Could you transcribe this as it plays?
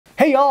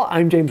Hey y'all,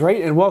 I'm James Wright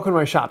and welcome to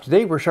my shop.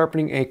 Today we're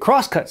sharpening a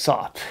crosscut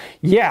saw.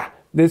 Yeah,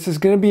 this is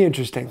going to be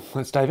interesting.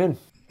 Let's dive in.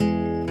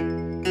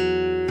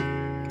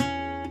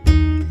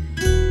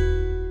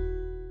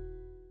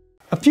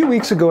 A few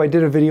weeks ago I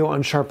did a video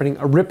on sharpening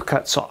a rip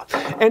cut saw,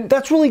 and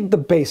that's really the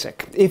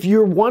basic. If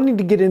you're wanting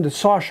to get into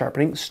saw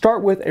sharpening,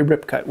 start with a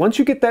rip cut. Once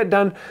you get that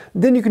done,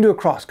 then you can do a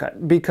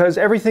crosscut, because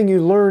everything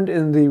you learned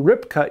in the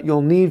rip cut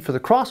you'll need for the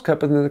crosscut,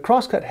 but then the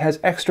crosscut has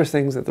extra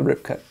things that the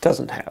rip cut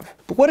doesn't have.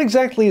 But what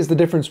exactly is the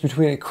difference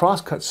between a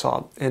crosscut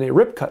saw and a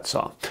rip cut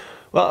saw?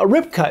 Well, a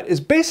rip cut is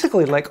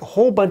basically like a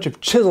whole bunch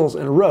of chisels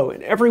in a row,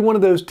 and every one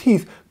of those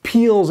teeth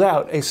peels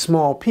out a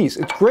small piece.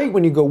 It's great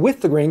when you go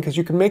with the grain because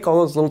you can make all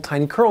those little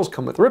tiny curls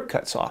come with a rip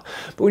cut saw.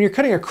 But when you're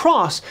cutting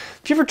across,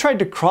 if you ever tried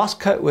to cross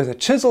cut with a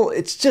chisel,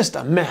 it's just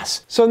a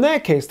mess. So in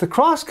that case, the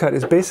cross cut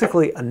is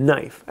basically a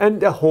knife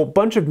and a whole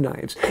bunch of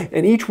knives,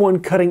 and each one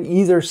cutting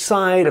either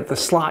side of the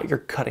slot you're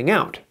cutting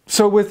out.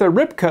 So with a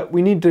rip cut,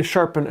 we need to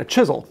sharpen a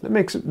chisel. That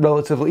makes it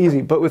relatively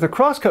easy, but with a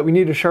cross cut, we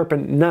need to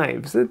sharpen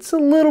knives. It's a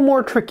little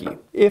more tricky.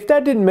 If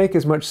that didn't make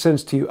as much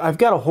sense to you, I've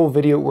got a whole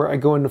video where I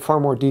go into far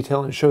more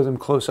detail and show them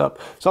close up.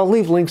 So I'll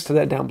leave links to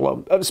that down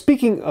below.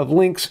 Speaking of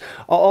links,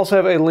 I'll also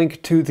have a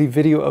link to the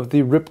video of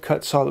the rip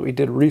cut saw that we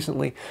did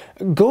recently.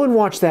 Go and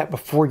watch that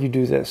before you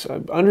do this.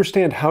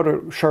 Understand how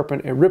to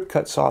sharpen a rip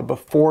cut saw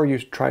before you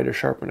try to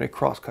sharpen a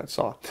cross cut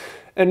saw.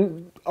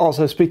 And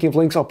also, speaking of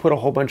links, I'll put a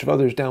whole bunch of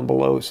others down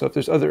below, so if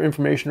there's other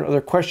information or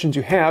other questions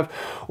you have,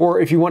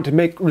 or if you want to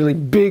make really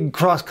big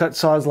crosscut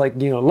saws like,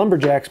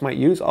 lumberjacks might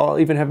use, I'll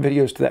even have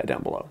videos to that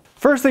down below.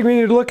 First thing we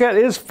need to look at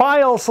is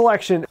file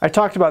selection. I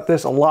talked about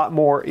this a lot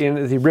more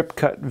in the rip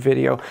cut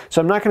video, so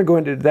I'm not going to go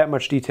into that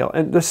much detail,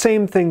 and the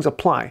same things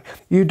apply.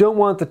 You don't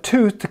want the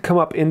tooth to come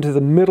up into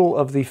the middle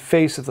of the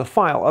face of the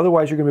file,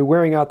 otherwise you're going to be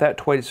wearing out that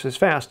twice as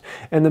fast,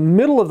 and the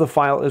middle of the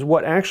file is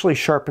what actually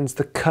sharpens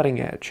the cutting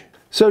edge.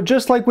 So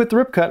just like with the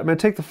rip cut, I'm going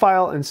to take the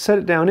file and set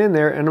it down in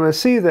there, and I'm going to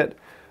see that,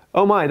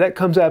 oh my, that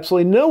comes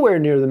absolutely nowhere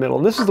near the middle.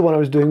 And this is the one I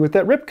was doing with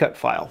that rip cut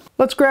file.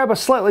 Let's grab a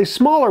slightly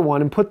smaller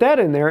one and put that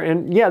in there,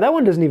 and yeah, that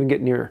one doesn't even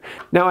get near.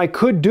 Now I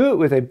could do it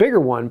with a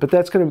bigger one, but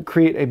that's going to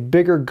create a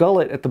bigger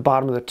gullet at the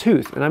bottom of the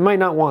tooth, and I might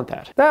not want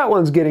that. That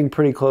one's getting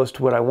pretty close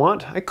to what I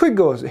want. I could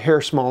go a hair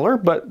smaller,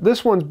 but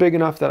this one's big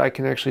enough that I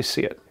can actually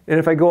see it. And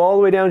if I go all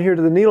the way down here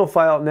to the needle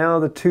file, now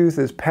the tooth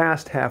is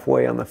past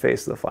halfway on the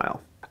face of the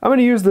file. I'm going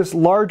to use this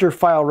larger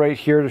file right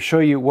here to show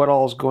you what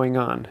all is going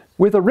on.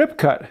 With a rip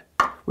cut,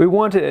 we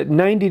want it at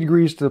 90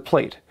 degrees to the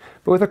plate.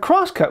 But with a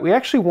cross cut, we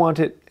actually want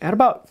it at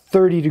about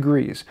 30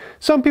 degrees.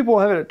 Some people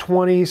have it at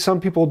 20, some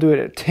people do it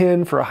at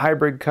 10 for a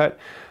hybrid cut.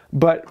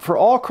 But for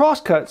all cross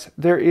cuts,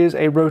 there is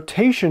a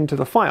rotation to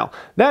the file.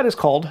 That is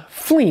called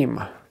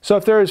fleam. So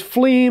if there is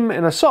fleam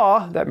in a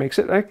saw, that makes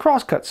it a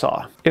crosscut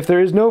saw. If there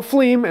is no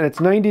fleam and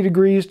it's 90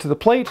 degrees to the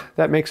plate,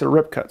 that makes it a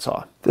rip cut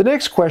saw. The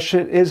next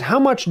question is, how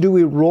much do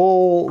we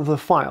roll the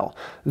file?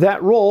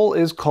 That roll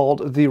is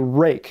called the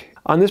rake.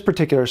 On this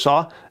particular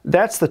saw,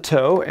 that's the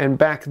toe, and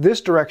back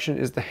this direction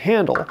is the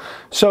handle.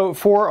 So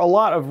for a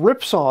lot of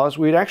rip saws,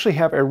 we'd actually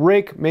have a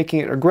rake making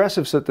it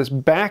aggressive so that this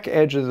back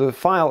edge of the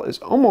file is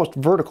almost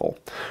vertical.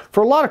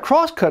 For a lot of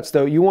cross cuts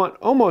though, you want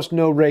almost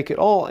no rake at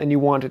all, and you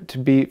want it to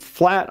be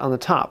flat on the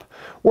top.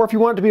 Or if you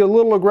want it to be a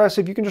little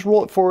aggressive, you can just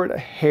roll it forward a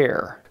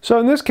hair. So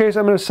in this case,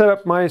 I'm going to set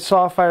up my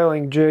saw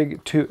filing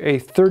jig to a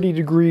 30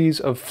 degrees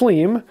of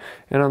fleam,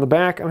 and on the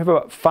back, I'm going to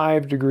have about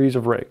 5 degrees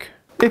of rake.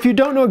 If you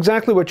don't know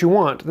exactly what you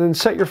want, then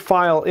set your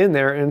file in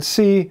there and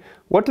see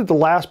what did the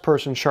last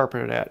person sharpen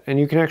it at. And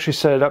you can actually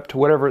set it up to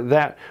whatever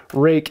that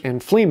rake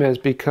and fleam is,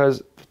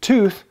 because the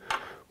tooth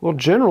will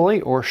generally,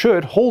 or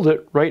should, hold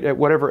it right at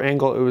whatever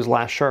angle it was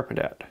last sharpened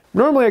at.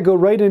 Normally I go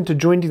right into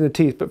jointing the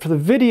teeth, but for the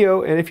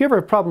video, and if you ever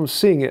have problems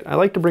seeing it, I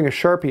like to bring a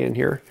Sharpie in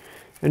here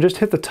and just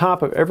hit the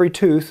top of every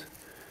tooth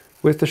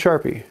with the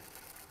Sharpie.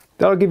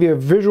 That'll give you a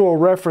visual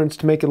reference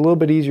to make it a little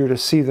bit easier to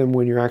see them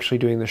when you're actually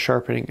doing the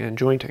sharpening and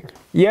jointing.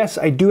 Yes,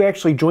 I do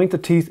actually joint the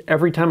teeth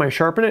every time I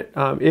sharpen it.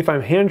 If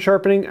I'm hand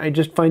sharpening, I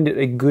just find it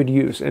a good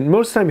use. And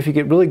most of the time, if you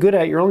get really good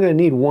at it, you're only going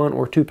to need 1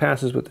 or 2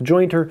 passes with the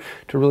jointer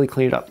to really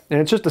clean it up.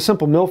 And it's just a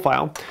simple mill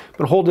file. I'm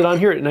going to hold it on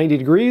here at 90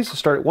 degrees,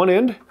 start at one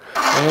end,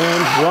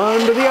 and run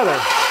to the other.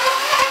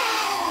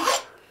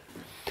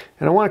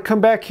 And I want to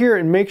come back here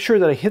and make sure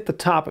that I hit the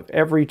top of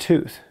every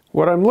tooth.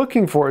 What I'm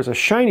looking for is a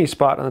shiny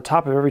spot on the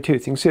top of every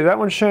tooth. You can see that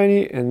one's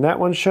shiny, and that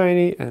one's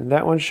shiny, and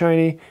that one's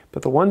shiny,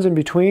 but the ones in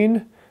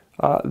between,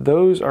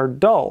 those are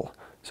dull.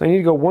 So I need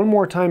to go one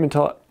more time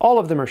until all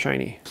of them are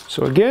shiny.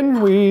 So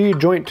again, we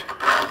joint.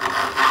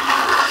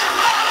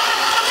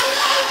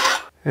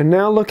 And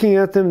now looking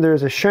at them,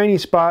 there's a shiny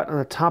spot on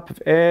the top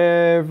of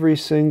every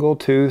single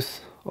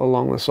tooth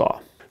along the saw.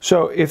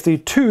 So if the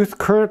tooth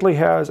currently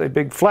has a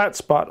big flat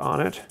spot on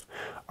it,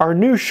 our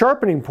new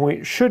sharpening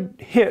point should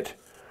hit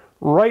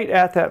right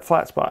at that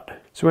flat spot.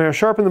 So we're going to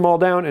sharpen them all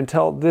down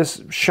until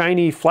this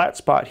shiny flat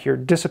spot here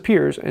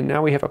disappears, and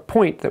now we have a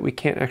point that we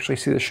can't actually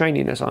see the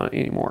shininess on it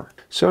anymore.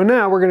 So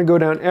now we're going to go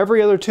down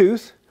every other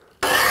tooth,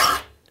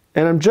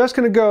 and I'm just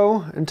going to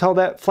go until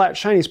that flat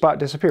shiny spot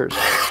disappears.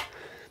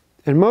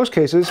 In most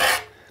cases,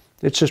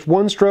 It's just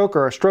one stroke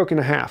or a stroke and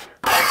a half.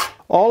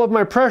 All of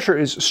my pressure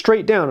is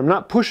straight down. I'm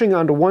not pushing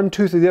onto one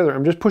tooth or the other.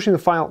 I'm just pushing the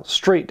file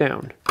straight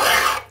down.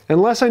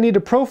 Unless I need to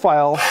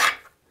profile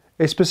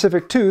a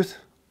specific tooth,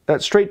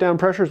 that straight down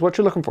pressure is what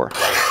you're looking for.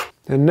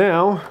 And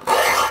now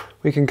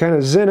we can kind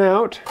of zen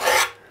out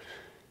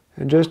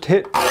and just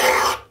hit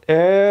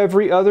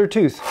every other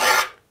tooth.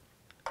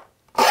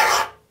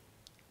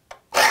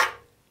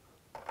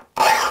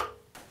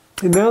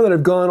 And now that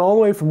I've gone all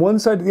the way from one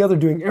side to the other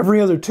doing every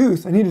other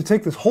tooth, I need to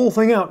take this whole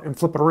thing out and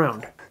flip it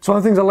around. So one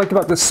of the things I like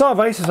about this saw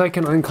vise is I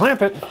can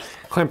unclamp it,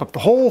 clamp up the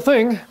whole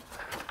thing,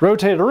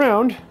 rotate it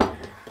around,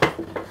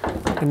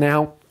 and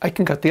now I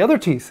can cut the other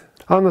teeth.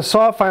 On the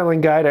saw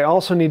filing guide, I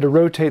also need to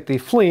rotate the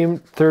fleam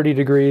 30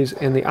 degrees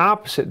in the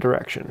opposite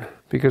direction.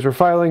 Because we're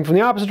filing from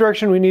the opposite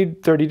direction, we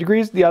need 30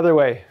 degrees the other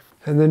way.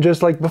 And then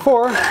just like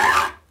before,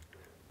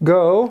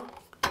 go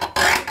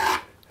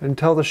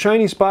until the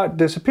shiny spot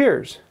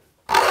disappears.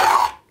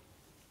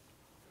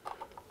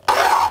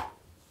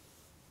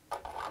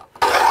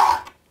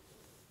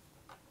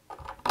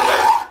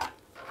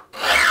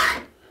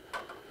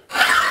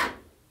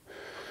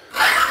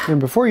 And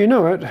before you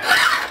know it,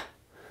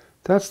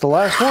 that's the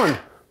last one.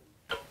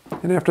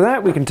 And after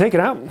that, we can take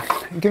it out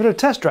and give it a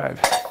test drive.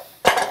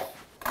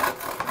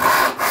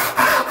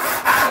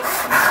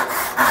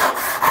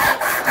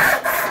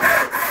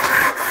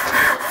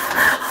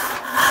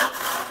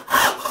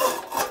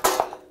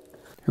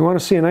 You want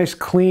to see a nice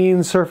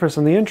clean surface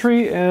on the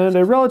entry and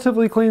a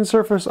relatively clean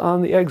surface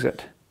on the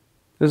exit.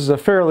 This is a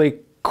fairly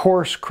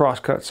coarse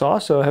crosscut saw,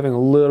 so having a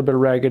little bit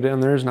of ragged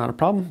in there is not a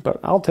problem, but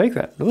I'll take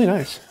that. Really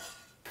nice.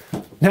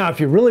 Now, if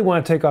you really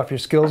want to take off your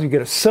skills, you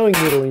get a sewing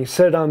needle and you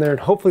set it on there, and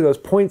hopefully those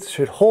points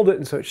should hold it,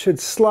 and so it should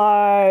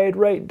slide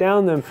right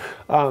down them.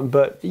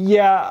 But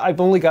yeah,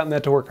 I've only gotten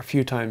that to work a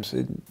few times.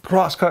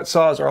 Crosscut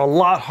saws are a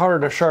lot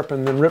harder to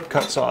sharpen than rip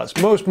cut saws.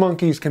 Most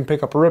monkeys can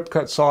pick up a rip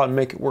cut saw and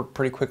make it work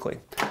pretty quickly.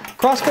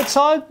 Crosscut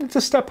saw, it's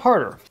a step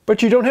harder.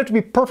 But you don't have to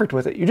be perfect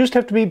with it. You just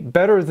have to be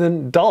better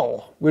than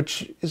dull,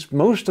 which is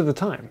most of the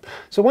time.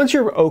 So once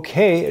you're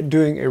okay at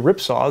doing a rip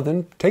saw,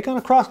 then take on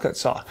a crosscut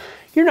saw.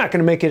 You're not going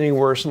to make it any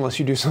worse unless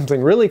you do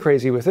something really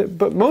crazy with it,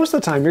 but most of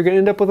the time you're going to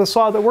end up with a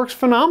saw that works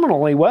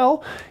phenomenally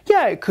well.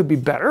 Yeah, it could be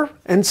better,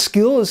 and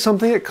skill is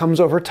something that comes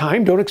over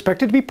time. Don't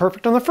expect it to be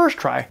perfect on the first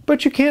try,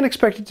 but you can't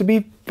expect it to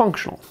be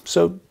functional.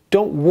 So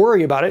don't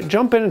worry about it.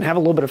 Jump in and have a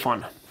little bit of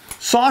fun.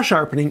 Saw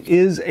sharpening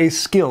is a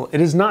skill.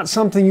 It is not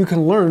something you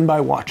can learn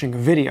by watching a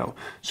video.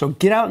 So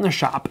get out in the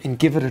shop and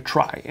give it a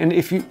try. And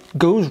if it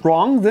goes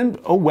wrong, then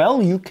oh well,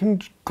 you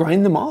can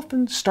grind them off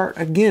and start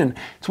again.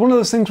 It's one of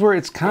those things where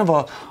it's kind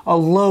of a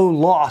low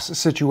loss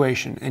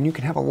situation, and you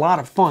can have a lot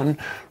of fun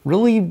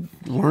really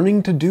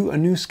learning to do a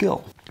new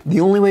skill.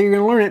 The only way you're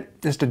going to learn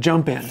it is to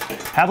jump in,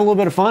 have a little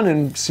bit of fun,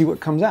 and see what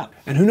comes out.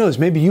 And who knows,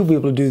 maybe you'll be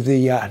able to do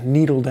the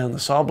needle down the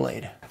saw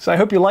blade. So I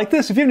hope you like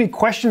this. If you have any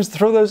questions,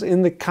 throw those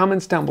in the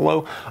comments down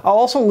below. I'll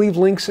also leave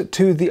links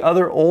to the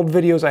other old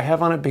videos I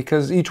have on it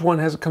because each one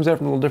comes out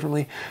from a little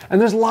differently.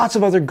 And there's lots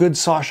of other good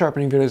saw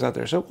sharpening videos out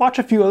there. So watch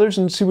a few others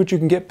and see what you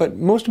can get. But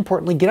most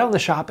importantly, get out in the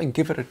shop and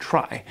give it a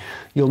try.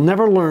 You'll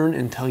never learn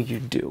until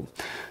you do.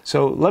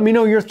 So let me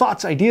know your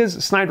thoughts,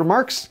 ideas, snide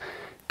remarks.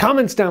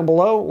 Comments down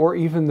below, or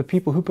even the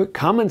people who put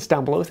comments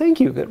down below. Thank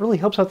you. That really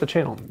helps out the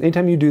channel.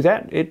 Anytime you do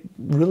that, it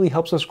really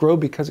helps us grow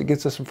because it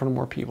gets us in front of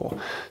more people.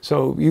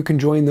 So you can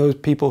join those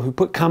people who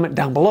put comment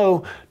down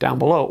below,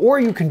 or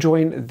you can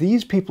join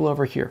these people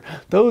over here.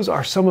 Those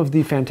are some of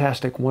the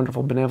fantastic,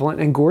 wonderful,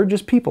 benevolent, and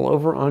gorgeous people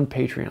over on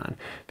Patreon.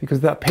 Because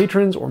without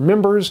patrons or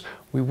members,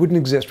 we wouldn't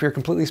exist. We are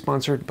completely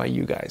sponsored by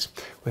you guys.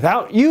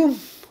 Without you,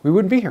 we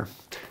wouldn't be here.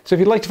 So if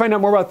you'd like to find out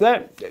more about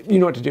that, you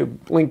know what to do.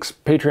 Links,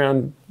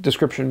 Patreon,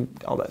 description,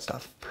 all that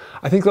stuff.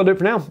 I think that'll do it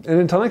for now. And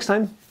until next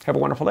time, have a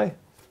wonderful day.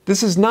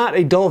 This is not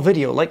a dull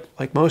video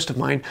like most of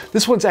mine.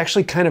 This one's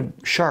actually kind of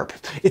sharp.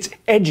 It's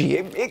edgy.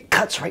 It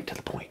cuts right to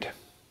the point.